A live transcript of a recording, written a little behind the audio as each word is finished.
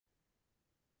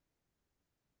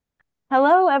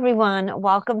Hello, everyone.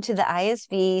 Welcome to the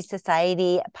ISV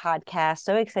Society podcast.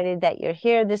 So excited that you're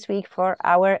here this week for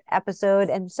our episode,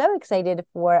 and so excited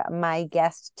for my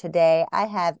guest today. I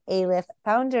have Alif,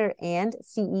 founder and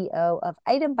CEO of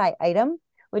Item by Item,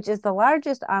 which is the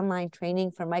largest online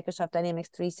training for Microsoft Dynamics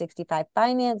 365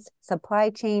 finance, supply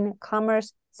chain,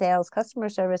 commerce, sales, customer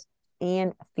service,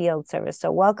 and field service.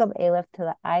 So welcome, Alif,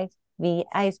 to the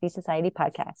ISV Society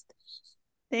podcast.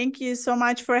 Thank you so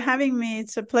much for having me.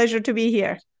 It's a pleasure to be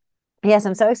here. Yes,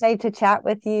 I'm so excited to chat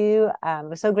with you. It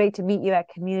was so great to meet you at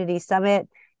Community Summit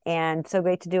and so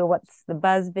great to do a What's the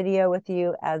Buzz video with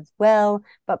you as well.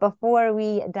 But before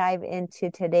we dive into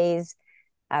today's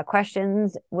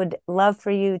questions, would love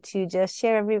for you to just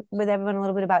share with everyone a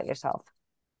little bit about yourself.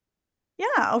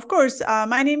 Yeah, of course.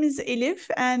 My name is Elif,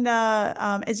 and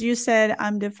as you said,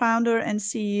 I'm the founder and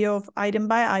CEO of Item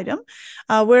by Item.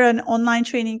 We're an online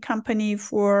training company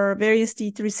for various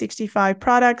D365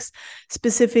 products,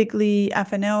 specifically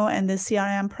F&O and the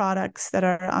CRM products that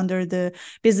are under the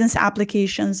business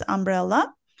applications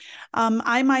umbrella.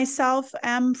 I myself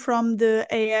am from the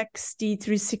AX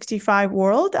D365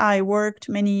 world. I worked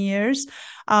many years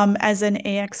as an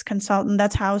AX consultant.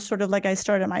 That's how sort of like I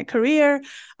started my career.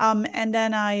 And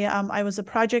then I was a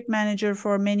project manager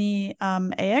for many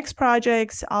AX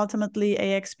projects. Ultimately,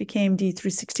 AX became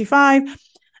D365.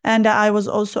 And I was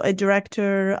also a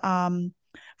director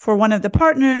for one of the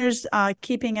partners,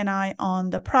 keeping an eye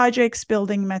on the projects,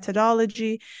 building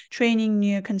methodology, training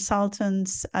new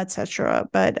consultants, etc.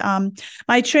 But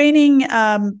my training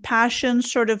passion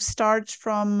sort of starts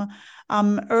from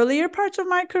earlier parts of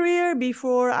my career.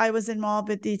 Before I was involved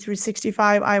with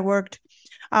D365, I worked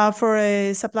for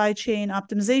a supply chain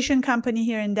optimization company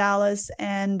here in Dallas,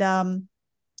 and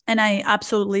I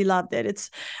absolutely loved it.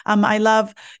 I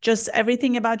love just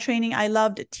everything about training. I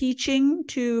loved teaching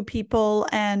to people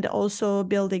and also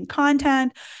building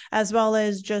content, as well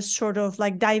as just sort of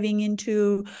like diving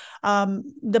into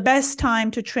the best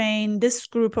time to train this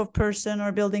group of person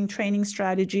or building training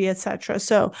strategy, etc.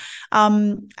 So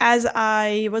as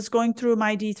I was going through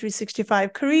my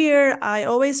D365 career, I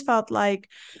always felt like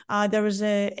there was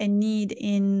a need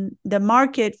in the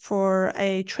market for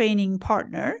a training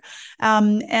partner.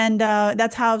 And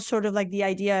that's how sort of like the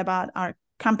idea about our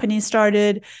company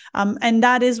started. And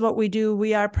that is what we do.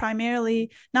 We are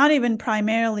primarily, not even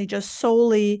primarily, just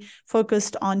solely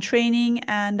focused on training.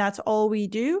 And that's all we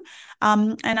do.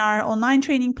 And our online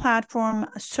training platform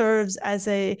serves as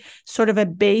a sort of a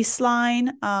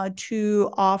baseline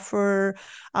to offer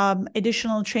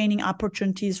additional training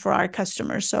opportunities for our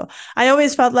customers. So I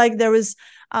always felt like there was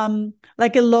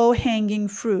like a low-hanging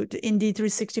fruit in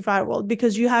D365 world,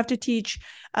 because you have to teach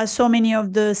so many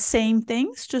of the same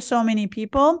things to so many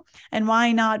people, and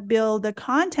why not build the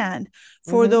content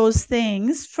for those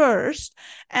things first,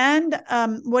 and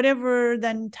whatever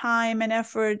then time and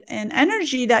effort and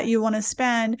energy that you want to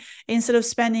spend, instead of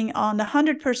spending on the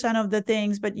 100% of the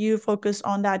things, but you focus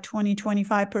on that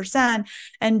 20-25%,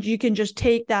 and you can just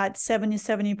take that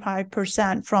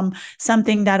 70-75% from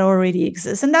something that already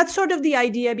exists. And that's sort of the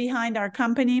idea behind our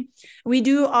company. We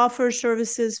do offer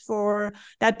services for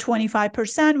that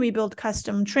 25%. We build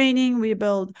custom training. We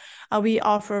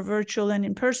offer virtual and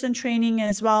in-person training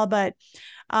as well. But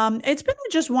it's been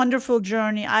just a wonderful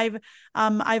journey. I've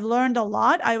learned a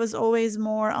lot. I was always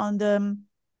more on the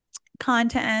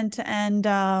content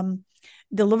and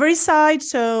delivery side,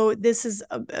 so this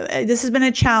has been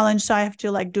a challenge. So I have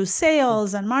to like do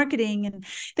sales and marketing and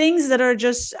things that are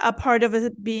just a part of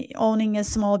it, owning a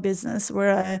small business. We're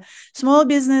a small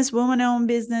business, woman-owned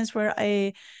business. We're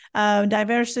a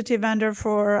diversity vendor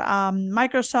for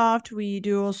Microsoft. We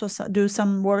do also do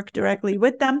some work directly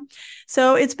with them.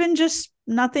 So it's been just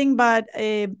nothing but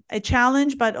a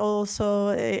challenge, but also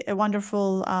a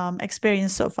wonderful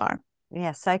experience so far.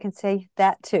 Yes, I can say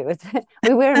that too.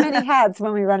 We wear many hats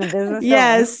when we run a business,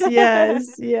 Yes, don't we?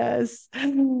 yes, yes.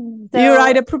 You So,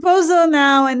 write a proposal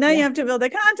now, and then you yeah. have to build a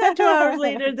content 2 hours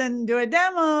later, then do a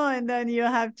demo, and then you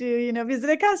have to, visit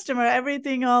a customer,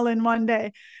 everything all in one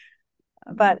day.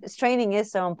 But training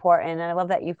is so important. And I love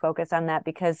that you focus on that,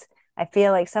 because I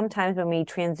feel like sometimes when we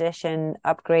transition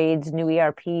upgrades, new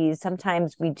ERPs,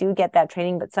 sometimes we do get that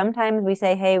training, but sometimes we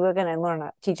say, hey, we're going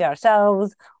to teach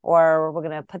ourselves, or we're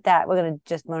going to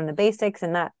just learn the basics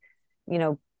and not,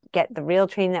 get the real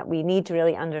training that we need to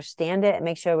really understand it and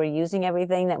make sure we're using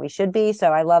everything that we should be.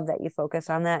 So I love that you focus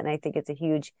on that. And I think it's a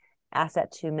huge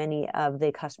asset to many of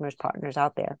the customers, partners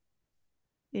out there.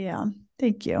 Yeah,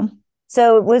 thank you.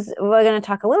 So we're going to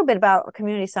talk a little bit about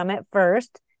Community Summit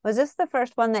first. Was this the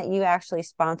first one that you actually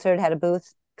sponsored, had a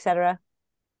booth, etc.?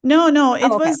 No, Oh, it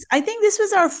okay. was, I think this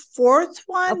was our fourth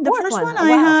A one. The fourth first one. one Oh, I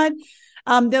wow.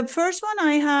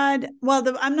 had,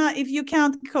 well, I'm not, if you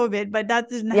count COVID, but that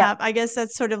didn't Yeah. happen. I guess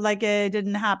that's sort of like it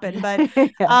didn't happen. But Yeah.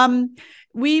 um,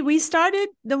 we started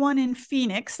the one in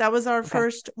Phoenix. That was our Okay.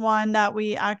 first one that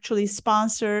we actually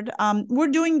sponsored. We're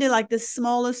doing the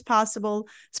smallest possible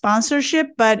sponsorship,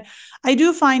 but I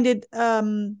do find it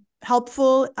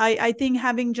helpful. I think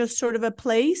having just sort of a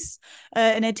place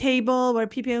and a table where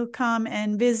people come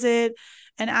and visit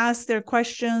and ask their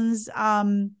questions.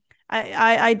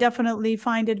 I definitely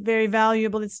find it very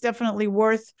valuable. It's definitely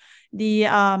worth the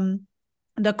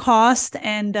cost,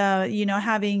 and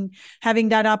having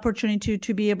that opportunity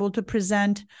to be able to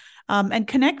present and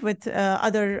connect with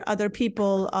other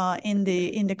people in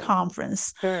the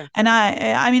conference. Sure. And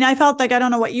I mean, I felt like, I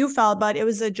don't know what you felt, but it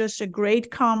was just a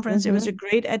great conference. It was Mm-hmm. a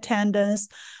great attendance.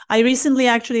 I recently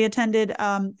actually attended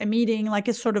a meeting, like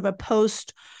a sort of a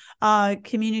post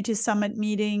community summit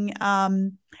meeting,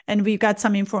 and we got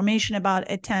some information about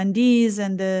attendees,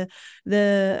 and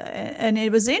and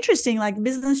it was interesting, like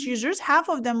business users, half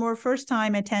of them were first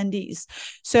time attendees,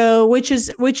 so which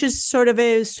is sort of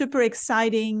a super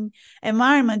exciting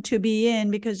environment to be in,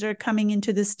 because they're coming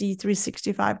into this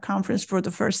D365 conference for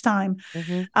the first time.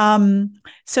 Mm-hmm.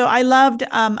 So I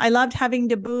loved having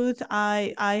the booth.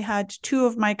 I had two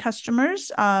of my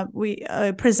customers we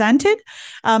presented.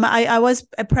 I was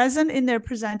present in their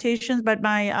presentations, but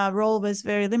my role was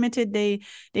very limited.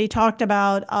 They talked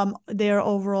about their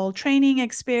overall training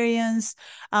experience,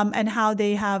 and how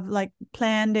they have like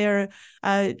planned their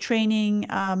training.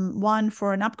 One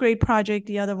for an upgrade project,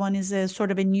 the other one is a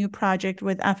sort of a new project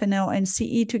with F&O and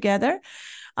CE together.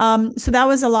 So that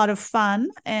was a lot of fun.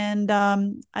 And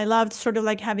I loved sort of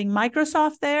like having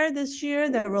Microsoft there this year.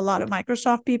 There were a lot of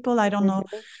Microsoft people. I don't know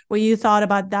Mm-hmm. what you thought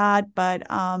about that, but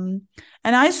and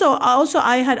I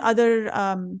had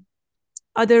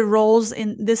other roles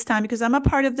in this time, because I'm a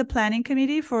part of the planning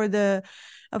committee for the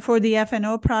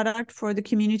F&O product for the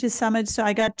community summit. So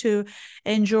I got to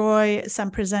enjoy some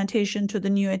presentation to the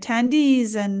new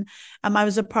attendees, and I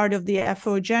was a part of the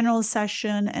FO general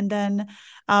session, and then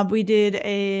we did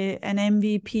an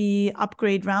MVP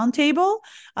upgrade roundtable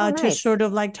Oh, to nice. sort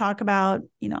of like talk about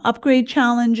upgrade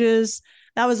challenges.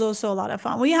 That was also a lot of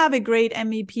fun. We have a great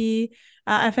MVP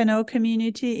F&O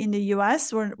community in the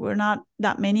US. We're not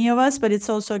that many of us, but it's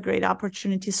also a great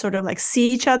opportunity to sort of like see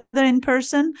each other in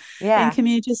person in Yeah.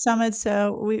 community summits.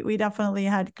 So we definitely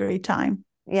had a great time.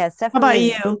 Yeah, it's How about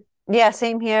definitely. you? Yeah,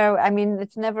 same here. I mean,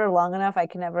 it's never long enough. I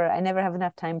never have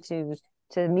enough time to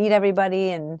meet everybody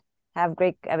and have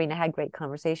great, I mean, I had great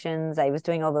conversations. I was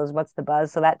doing all those what's the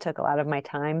buzz, so that took a lot of my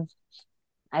time.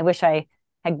 I wish I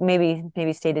had maybe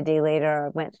stayed a day later or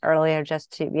went earlier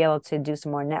just to be able to do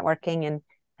some more networking and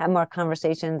have more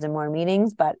conversations and more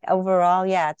meetings. But overall,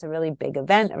 yeah, it's a really big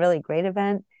event, a really great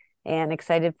event, and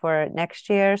excited for next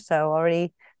year. So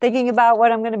already thinking about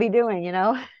what I'm going to be doing, you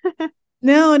know?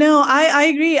 No, I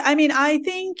agree. I mean, I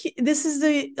think this is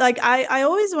I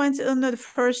always went on the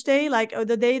first day, like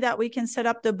the day that we can set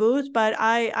up the booth, but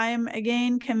I am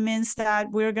again convinced that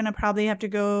we're gonna probably have to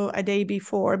go a day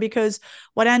before, because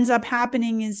what ends up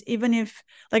happening is, even if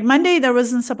like Monday there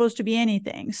wasn't supposed to be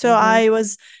anything. So Mm-hmm. I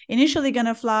was initially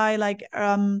gonna fly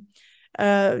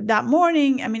that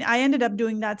morning. I mean, I ended up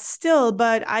doing that still,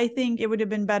 but I think it would have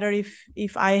been better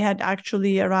if I had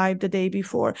actually arrived the day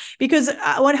before, because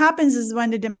what happens is,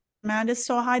 when the demand is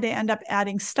so high, they end up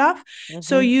adding stuff.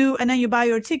 So Mm-hmm. and then you buy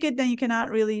your ticket, then you cannot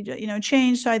really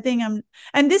change. So I think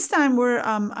and this time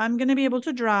I'm going to be able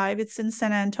to drive. It's in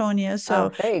San Antonio, so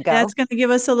Oh, there you that's go. going to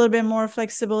give us a little bit more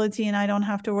flexibility, and I don't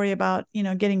have to worry about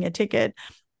getting a ticket.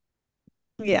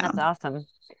 Yeah. That's awesome.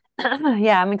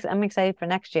 Yeah, I'm excited for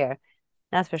next year.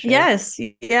 That's for sure. Yes,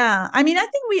 yeah. I mean, I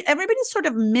think everybody sort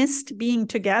of missed being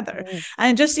together, Mm-hmm.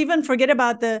 and just even forget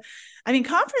about I mean,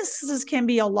 conferences can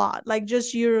be a lot. Like,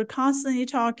 just you're constantly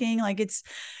talking. Like, it's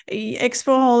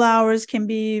expo hall hours can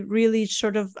be really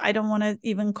sort of, I don't want to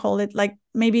even call it, like,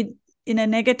 maybe in a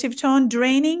negative tone,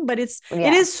 draining, but it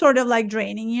Yeah, is sort of like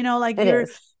draining. Like, it you're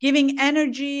is. giving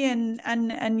energy, and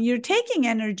you're taking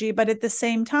energy, but at the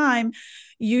same time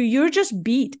you're just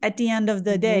beat at the end of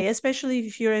the Mm-hmm. day, especially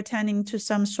if you're attending to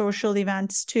some social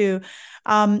events too.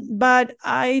 But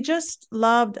I just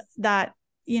loved that,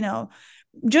 you know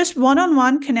just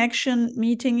one-on-one connection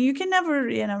meeting. You can never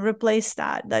replace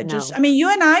that just, No, I mean, you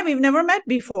and I, we've never met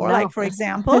before, like, no. for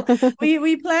example,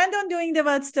 we planned on doing the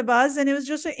what's the buzz, and it was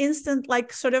just an instant,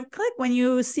 like, sort of click when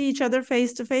you see each other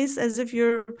face to face, as if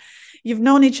you've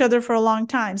known each other for a long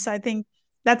time. So I think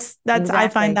that's I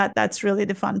find Exactly. that's really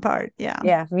the fun part. Yeah.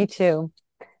 Yeah, me too.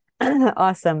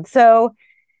 Awesome. So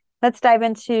Let's dive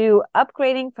into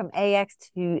upgrading from AX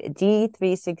to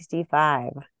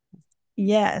D365.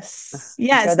 Yes,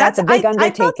 So that's a big I felt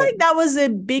like undertaking. that was a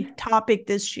big topic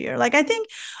this year. Like, I think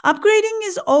upgrading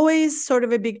is always sort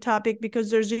of a big topic because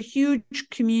there's a huge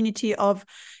community of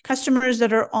customers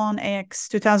that are on AX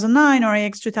 2009 or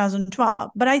AX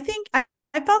 2012. But I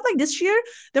felt like this year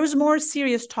there was more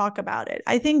serious talk about it.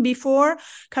 I think before,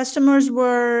 customers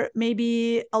were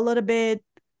maybe a little bit,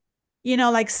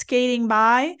 like skating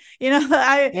by,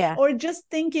 Yeah. or just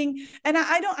thinking. And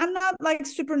I'm not like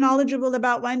super knowledgeable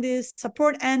about when this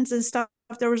support ends and stuff.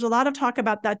 There was a lot of talk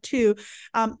about that too.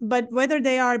 But whether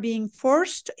they are being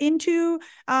forced into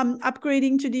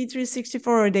upgrading to D364,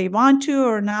 or they want to,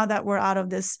 or now that we're out of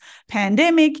this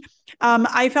pandemic,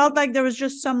 I felt like there was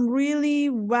just some really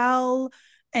well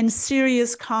and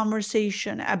serious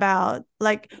conversation about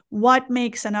like what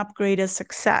makes an upgrade a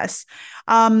success.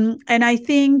 And I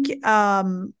think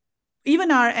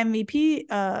even our MVP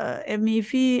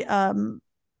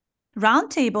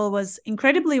roundtable was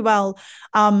incredibly well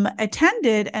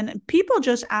attended, and people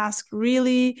just ask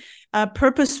really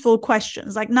purposeful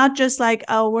questions, like not just like,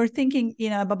 oh, we're thinking,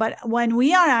 but when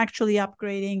we are actually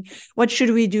upgrading, what should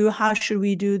we do, how should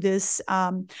we do this.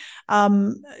 One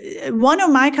of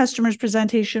my customers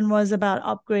presentation was about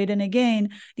upgrade, and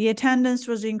again, the attendance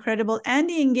was incredible, and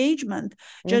the engagement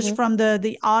just from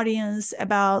the audience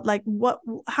about like,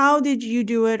 how did you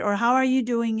do it, or how are you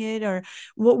doing it, or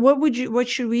what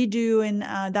should we do in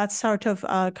that sort of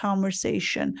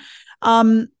conversation.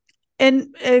 And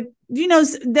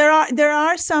there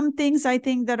are some things I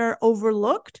think that are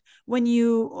overlooked when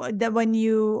you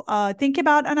think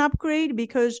about an upgrade,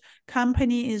 because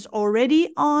company is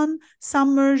already on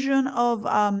some version of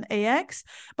AX,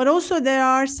 but also there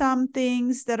are some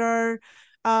things that are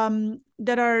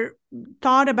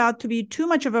thought about to be too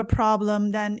much of a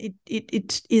problem than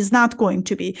it is not going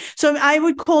to be. So I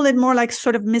would call it more like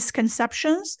sort of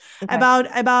misconceptions about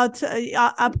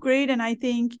upgrade. And I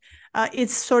think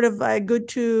it's sort of good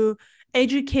to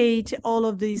educate all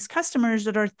of these customers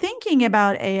that are thinking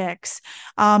about AX,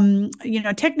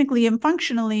 technically and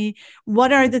functionally,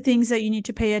 what are the things that you need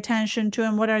to pay attention to,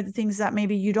 and what are the things that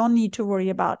maybe you don't need to worry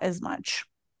about as much.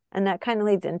 And that kind of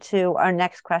leads into our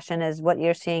next question, is what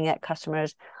you're seeing that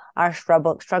customers are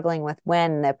struggling with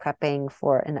when they're prepping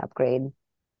for an upgrade.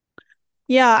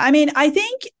 Yeah, I mean, I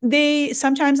think they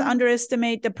sometimes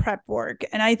underestimate the prep work.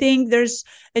 And I think there's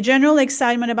a general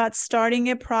excitement about starting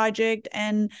a project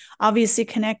and obviously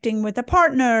connecting with a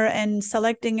partner and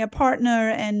selecting a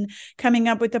partner and coming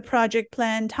up with a project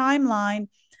plan timeline.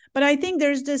 But I think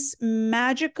there's this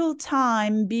magical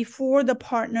time before the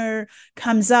partner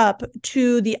comes up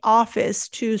to the office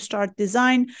to start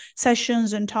design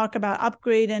sessions and talk about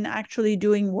upgrade and actually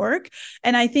doing work.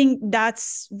 And I think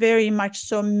that's very much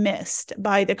so missed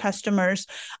by the customers,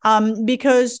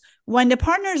 because when the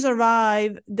partners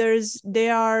arrive, they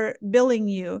are billing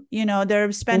you,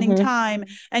 they're spending time,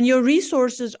 and your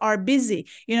resources are busy.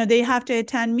 They have to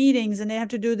attend meetings and they have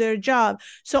to do their job.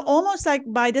 So almost like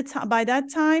by that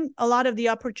time, a lot of the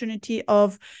opportunity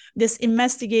of this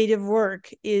investigative work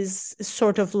is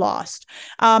sort of lost.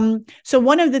 So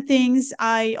one of the things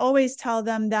I always tell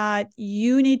them, that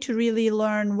you need to really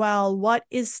learn well what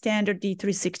is standard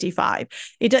D365.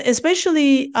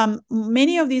 Especially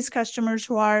many of these customers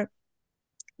who are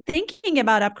thinking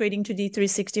about upgrading to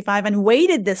D365 and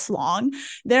waited this long,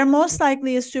 they're most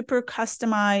likely a super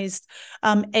customized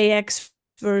AX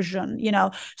version,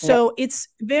 so it's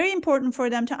very important for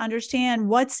them to understand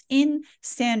what's in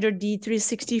standard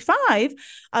D365,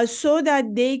 so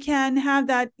that they can have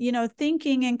that,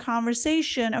 thinking and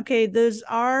conversation. Okay, those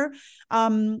are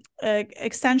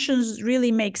extensions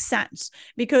really make sense,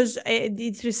 because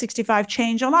D365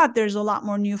 changed a lot. There's a lot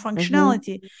more new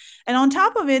functionality. And on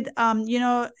top of it,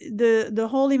 the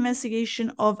whole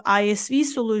investigation of ISV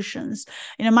solutions,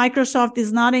 Microsoft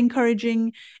is not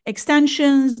encouraging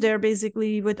extensions. They're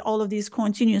basically, with all of these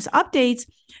continuous updates,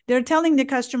 they're telling the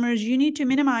customers, you need to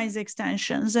minimize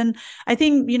extensions. And I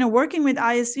think, working with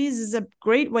ISVs is a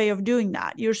great way of doing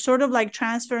that. You're sort of like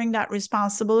transferring that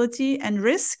responsibility and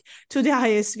risk to the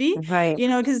ISV, right?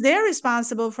 Because they're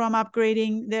responsible from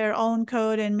upgrading their own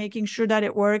code and making sure that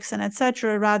it works and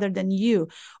etc., rather than you.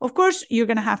 Of course, you're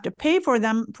going to have to pay for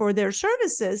them for their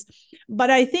services, but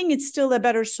I think it's still a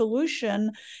better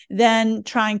solution than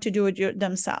trying to do it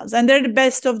themselves. And they're the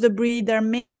best of the breed. There are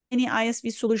many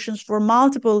ISV solutions for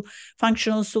multiple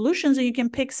functional solutions, and you can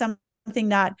pick something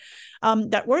that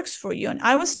works for you. And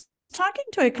I was talking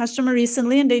to a customer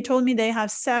recently, and they told me they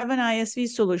have 7 ISV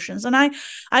solutions, and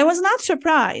I was not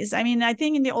surprised. I mean, I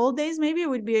think in the old days maybe it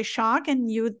would be a shock, and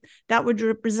that would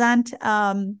represent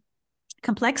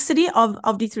complexity of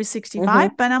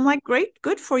D365, but I'm like, great,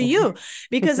 good for you.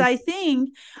 Because I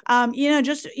think,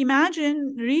 just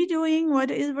imagine redoing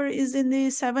whatever is in the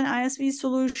 7 ISV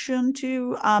solution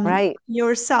to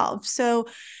yourself. So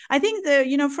I think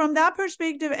from that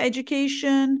perspective,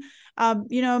 education,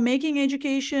 making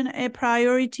education a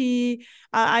priority.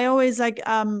 I always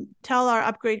tell our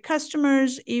upgrade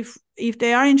customers, if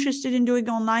they are interested in doing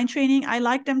online training, I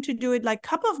like them to do it like a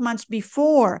couple of months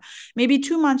before, maybe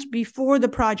 2 months before the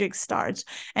project starts,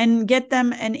 and get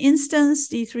them an instance,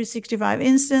 D365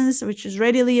 instance, which is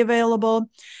readily available,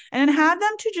 and then have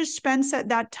them to just spend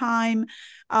that time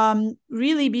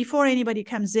really before anybody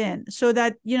comes in, so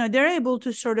that they're able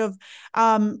to sort of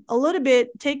a little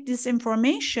bit take this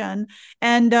information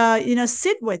and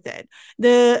sit with it.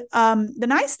 The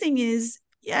nice thing is,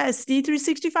 yes,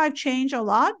 D365 changed a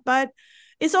lot, but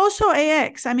it's also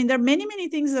AX. I mean, there are many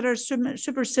things that are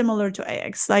super similar to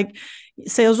AX, like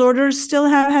sales orders still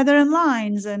have header and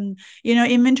lines, and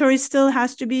inventory still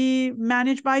has to be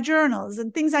managed by journals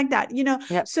and things like that.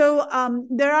 Yep. So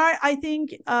there are, I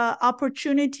think,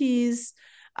 opportunities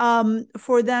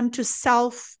for them to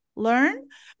self-learn,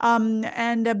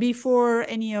 and before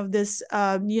any of this,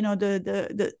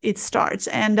 it starts.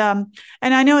 And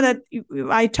I know that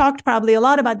I talked probably a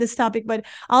lot about this topic, but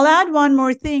I'll add one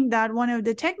more thing that one of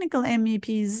the technical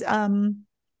MVPs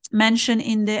mentioned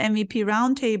in the MVP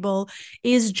roundtable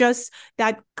is just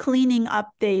that cleaning up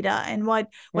data. And what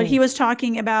he was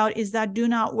talking about is that do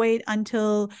not wait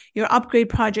until your upgrade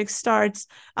project starts.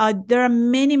 There are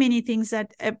many things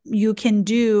that you can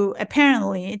do,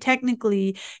 apparently,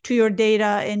 technically, to your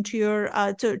data and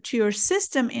to your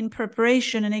system in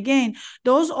preparation. And again,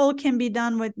 those all can be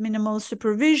done with minimal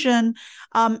supervision,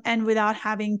 and without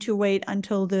having to wait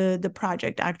until the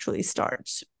project actually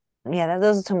starts. Yeah,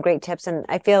 those are some great tips. And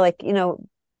I feel like,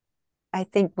 I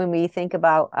think when we think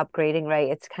about upgrading, right,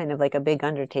 it's kind of like a big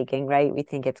undertaking, right? We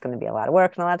think it's going to be a lot of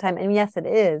work and a lot of time. And yes, it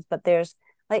is. But there's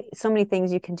like so many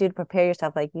things you can do to prepare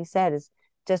yourself. Like you said, is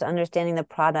just understanding the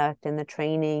product and the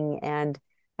training and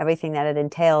everything that it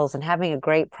entails, and having a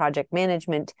great project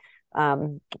management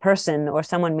person or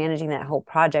someone managing that whole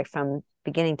project from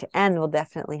beginning to end will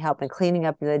definitely help in cleaning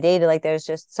up the data. Like there's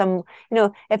just some,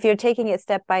 if you're taking it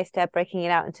step by step, breaking it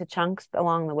out into chunks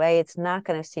along the way, it's not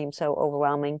going to seem so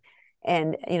overwhelming.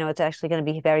 And, it's actually going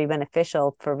to be very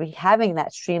beneficial for having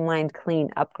that streamlined, clean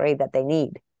upgrade that they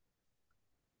need.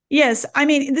 Yes. I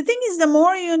mean, the thing is, the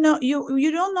more you know,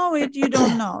 you don't know it, you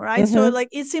don't know, right? So like,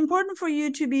 it's important for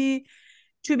you to be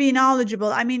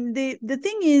knowledgeable. I mean, the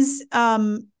thing is,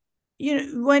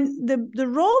 when the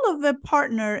role of a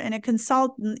partner and a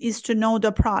consultant is to know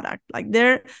the product, like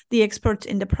they're the experts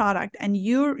in the product, and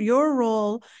your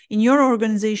role in your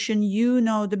organization,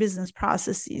 the business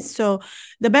processes. So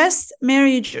the best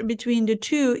marriage between the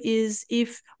two is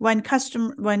when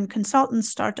consultants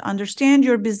start to understand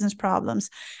your business problems,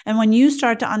 and when you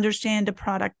start to understand the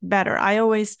product better. I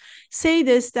always say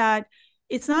this, that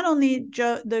it's not only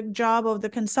the job of the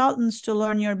consultants to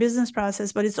learn your business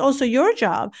process, but it's also your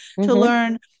job to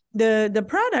learn the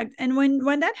product. And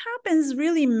when that happens,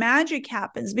 really magic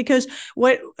happens, because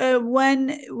when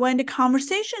the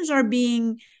conversations are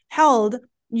being held,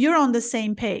 you're on the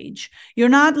same page. You're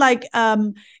not like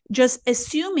just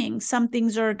assuming some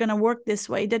things are going to work this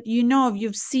way, that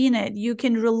you've seen it, you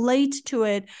can relate to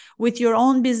it with your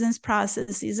own business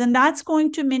processes. And that's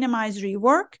going to minimize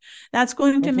rework. That's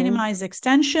going to minimize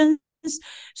extensions.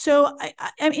 So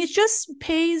it just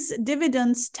pays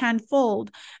dividends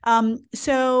tenfold.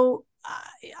 So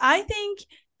I think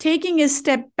taking a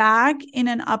step back in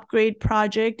an upgrade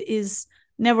project is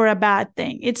never a bad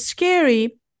thing. It's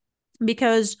scary,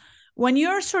 because when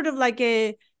you're sort of like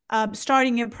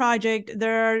starting a project,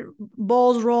 there are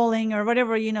balls rolling or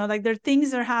whatever, like there are things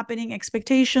that are happening,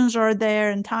 expectations are there,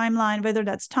 and timeline, whether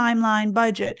that's timeline,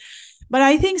 budget. But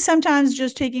I think sometimes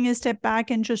just taking a step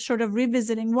back and just sort of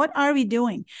revisiting, what are we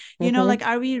doing? Like,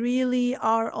 are we really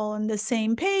all on the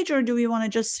same page, or do we want to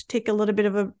just take a little bit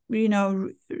of a,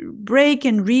 break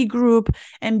and regroup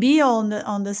and be on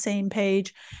the same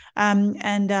page?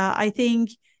 I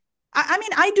think, I mean,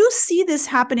 I do see this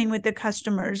happening with the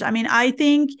customers. I mean, I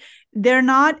think they're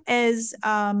not as,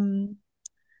 I don't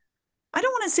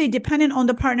want to say dependent on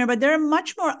the partner, but they're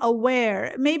much more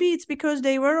aware. Maybe it's because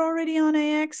they were already on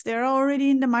AX, they're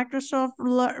already in the Microsoft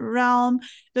realm,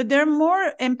 that they're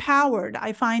more empowered.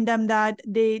 I find them that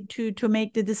to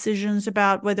make the decisions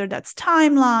about whether that's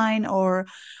timeline or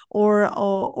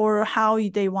how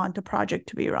they want the project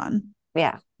to be run.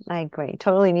 Yeah, I agree.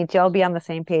 Totally need to all be on the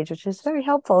same page, which is very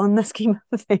helpful in the scheme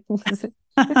of things.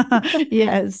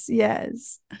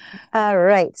 Yes. All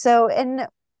right. So, and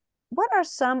what are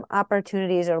some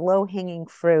opportunities or low-hanging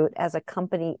fruit as a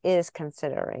company is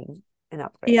considering an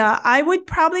upgrade? Yeah, I would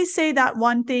probably say that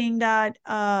one thing that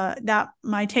that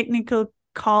my technical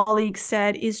colleague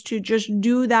said is to just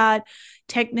do that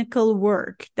technical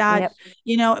work that,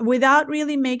 Yep. without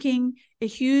really making a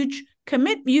huge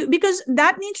commit you, because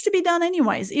that needs to be done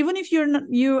anyways. Even if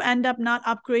you end up not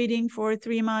upgrading for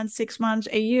 3 months, 6 months,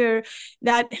 a year,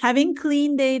 that having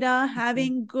clean data,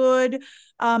 having good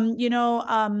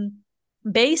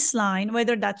baseline,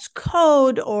 whether that's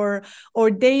code or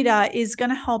data, is going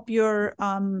to help your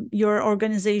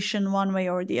organization one way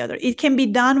or the other. It can be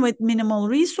done with minimal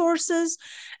resources,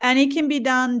 and it can be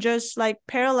done just like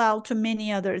parallel to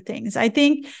many other things. I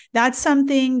think that's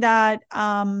something that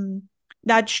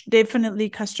definitely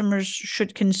customers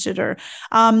should consider.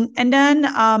 And then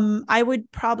I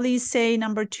would probably say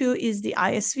number two is the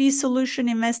ISV solution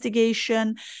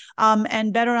investigation,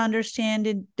 and better understand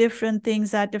the different things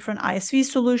that different ISV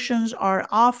solutions are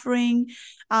offering.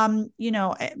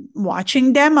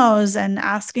 Watching demos and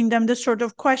asking them the sort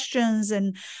of questions,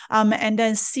 and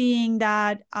then seeing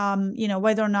that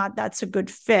whether or not that's a good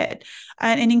fit.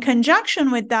 And in conjunction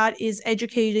with that is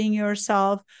educating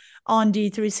yourself on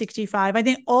D365. I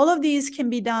think all of these can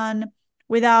be done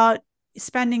without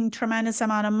spending tremendous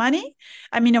amount of money.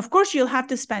 I mean, of course, you'll have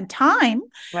to spend time,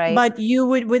 Right. but you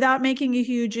would, without making a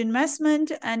huge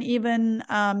investment. And even,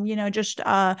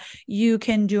 you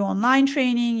can do online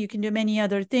training, you can do many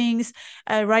other things.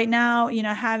 Right now,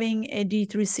 having a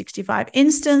D365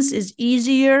 instance is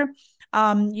easier.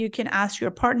 You can ask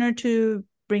your partner to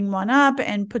bring one up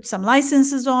and put some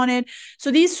licenses on it.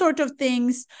 So these sort of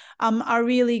things are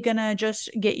really gonna just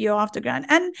get you off the ground.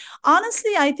 And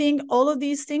honestly, I think all of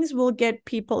these things will get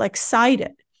people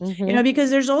excited, Mm-hmm.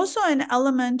 because there's also an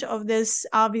element of this,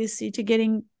 obviously, to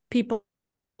getting people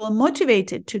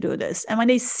motivated to do this. And when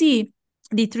they see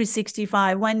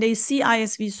D365, when they see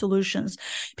ISV solutions,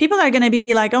 people are going to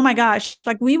be like, oh my gosh,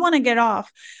 like we want to get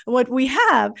off what we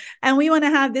have and we want to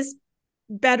have this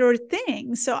better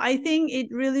thing. So I think it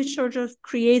really sort of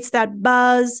creates that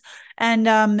buzz, and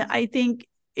I think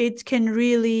it can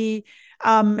really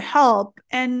help.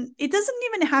 And it doesn't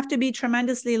even have to be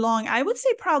tremendously long. I would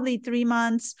say probably 3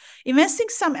 months. Investing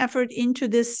some effort into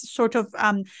this sort of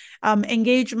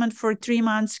engagement for 3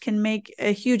 months can make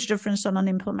a huge difference on an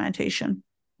implementation.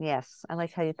 Yes, I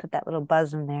like how you put that little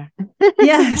buzz in there.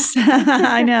 Yes,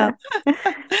 I know.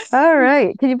 All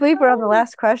right. Can you believe we're on the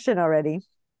last question already?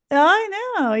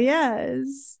 I know,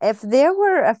 yes. If there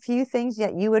were a few things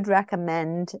that you would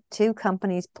recommend to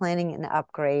companies planning an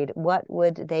upgrade, what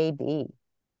would they be?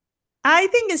 I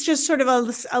think it's just sort of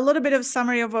a little bit of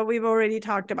summary of what we've already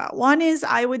talked about. One is,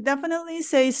 I would definitely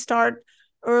say start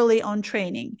early on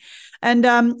training. And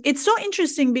it's so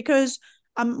interesting because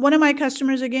one of my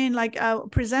customers, again, like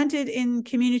presented in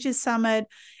Community Summit,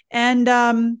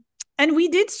 and we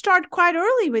did start quite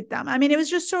early with them. I mean, it was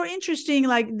just so interesting.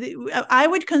 Like I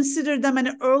would consider them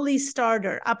an early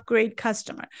starter, upgrade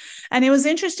customer. And it was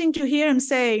interesting to hear him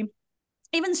say,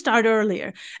 even start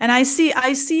earlier. And I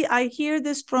hear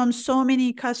this from so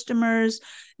many customers,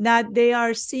 that they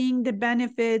are seeing the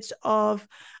benefits of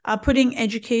putting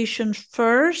education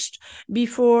first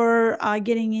before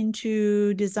getting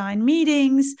into design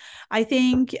meetings. I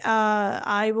think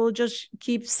I will just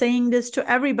keep saying this to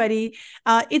everybody.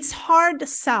 It's hard to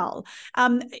sell.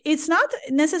 It's not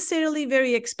necessarily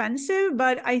very expensive,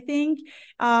 but I think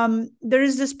there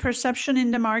is this perception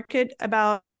in the market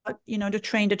about to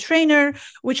train the trainer,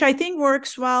 which I think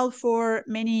works well for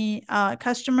many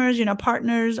customers.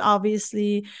 Partners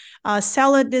obviously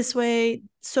sell it this way.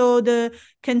 So the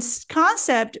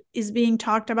concept is being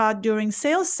talked about during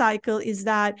sales cycle is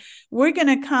that we're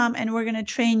going to come and we're going to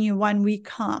train you when we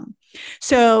come.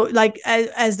 So like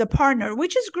as the partner,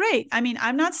 which is great. I mean,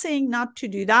 I'm not saying not to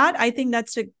do that. I think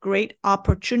that's a great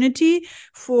opportunity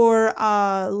for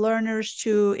learners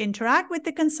to interact with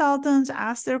the consultants,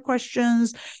 ask their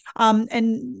questions,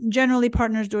 and generally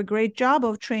partners do a great job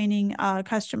of training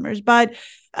customers. But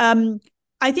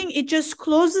I think it just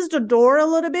closes the door a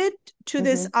little bit to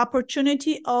this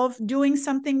opportunity of doing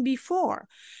something before.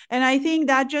 And I think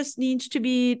that just needs to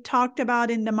be talked about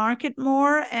in the market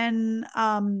more. And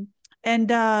I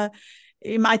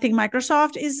think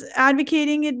Microsoft is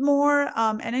advocating it more.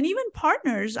 And then even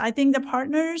partners, I think the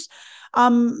partners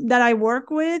that I work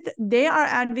with, they are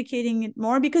advocating it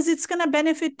more because it's going to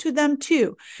benefit to them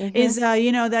too. Is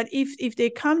that if they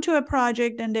come to a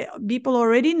project and people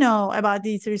already know about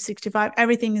D365,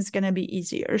 everything is going to be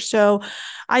easier. So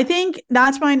I think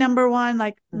that's my number one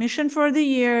mission for the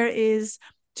year, is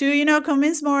to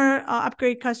convince more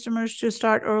upgrade customers to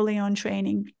start early on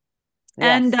training.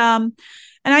 And Yes.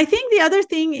 and I think the other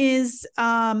thing is,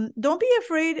 don't be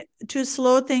afraid to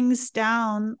slow things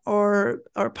down or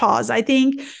pause.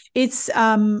 It's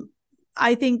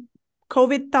I think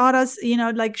COVID taught us,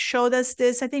 like showed us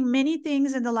this. I think many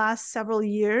things in the last several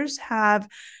years have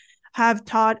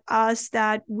taught us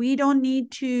that we don't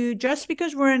need to, just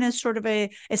because we're in a sort of a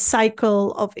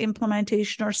cycle of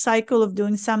implementation or cycle of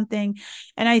doing something.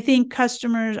 And I think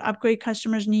upgrade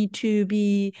customers need to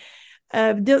be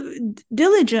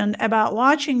diligent about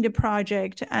watching the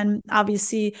project, and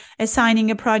obviously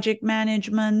assigning a project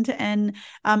management, and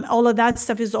all of that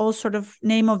stuff is all sort of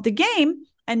name of the game,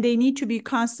 and they need to be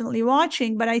constantly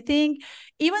watching. But I think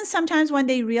even sometimes when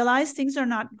they realize things are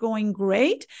not going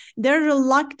great, they're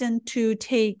reluctant to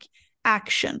take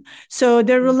action. So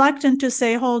they're reluctant to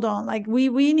say, hold on, like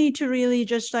we need to really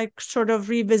just like sort of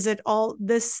revisit all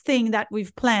this thing that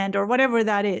we've planned or whatever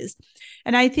that is.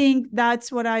 And I think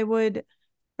that's what I would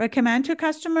recommend to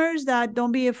customers, that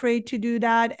don't be afraid to do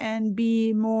that and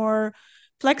be more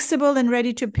flexible and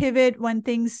ready to pivot when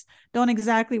things don't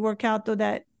exactly work out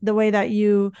the way that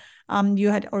you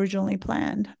had originally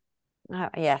planned.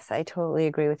 Yes, I totally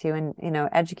agree with you. And,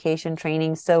 education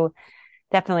training. So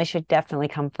should definitely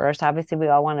come first. Obviously, we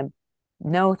all want to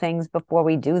know things before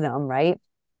we do them, right?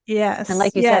 And Yes,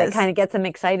 like you said, it yes. kind of gets them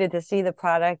excited to see the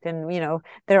product, and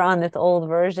they're on this old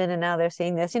version and now they're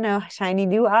seeing this, shiny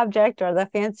new object or the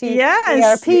fancy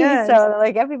Yes, ERP. yes. So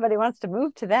like everybody wants to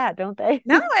move to that, don't they?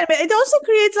 No, I mean, it also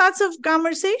creates lots of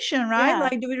conversation, right? Yeah.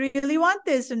 Like, do we really want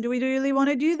this? And do we really want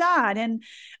to do that? And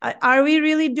are we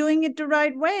really doing it the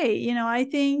right way?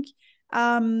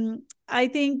 I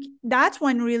think that's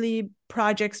when really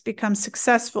projects become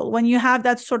successful. When you have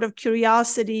that sort of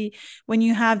curiosity, when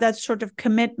you have that sort of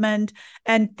commitment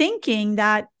and thinking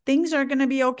that things are going to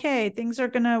be okay, things are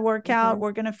going to work out, Hmm.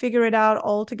 we're going to figure it out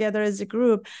all together as a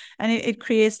group. And it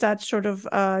creates that sort of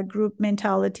group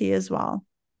mentality as well.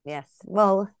 Yes.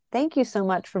 Well, thank you so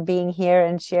much for being here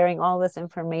and sharing all this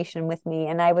information with me.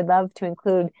 And I would love to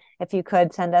include, if you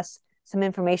could send us some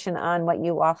information on what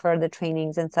you offer, the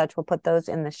trainings and such. We'll put those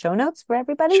in the show notes for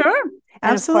everybody. Sure,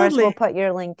 And of course, we'll absolutely. put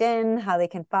your LinkedIn, how they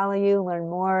can follow you, learn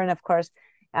more. And of course,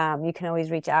 you can always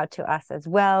reach out to us as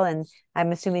well. And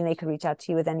I'm assuming they could reach out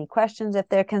to you with any questions if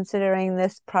they're considering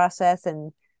this process.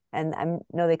 And I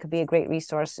know they could be a great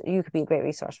resource. You could be a great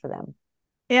resource for them.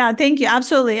 Yeah, thank you.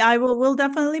 Absolutely. We'll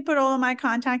definitely put all of my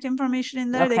contact information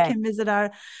in there. They Okay. can visit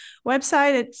our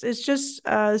website. It's just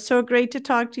so great to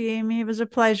talk to you, Amy. It was a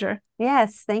pleasure.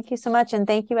 Yes. Thank you so much. And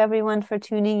thank you, everyone, for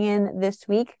tuning in this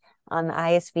week on the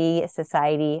ISV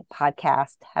Society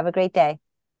podcast. Have a great day.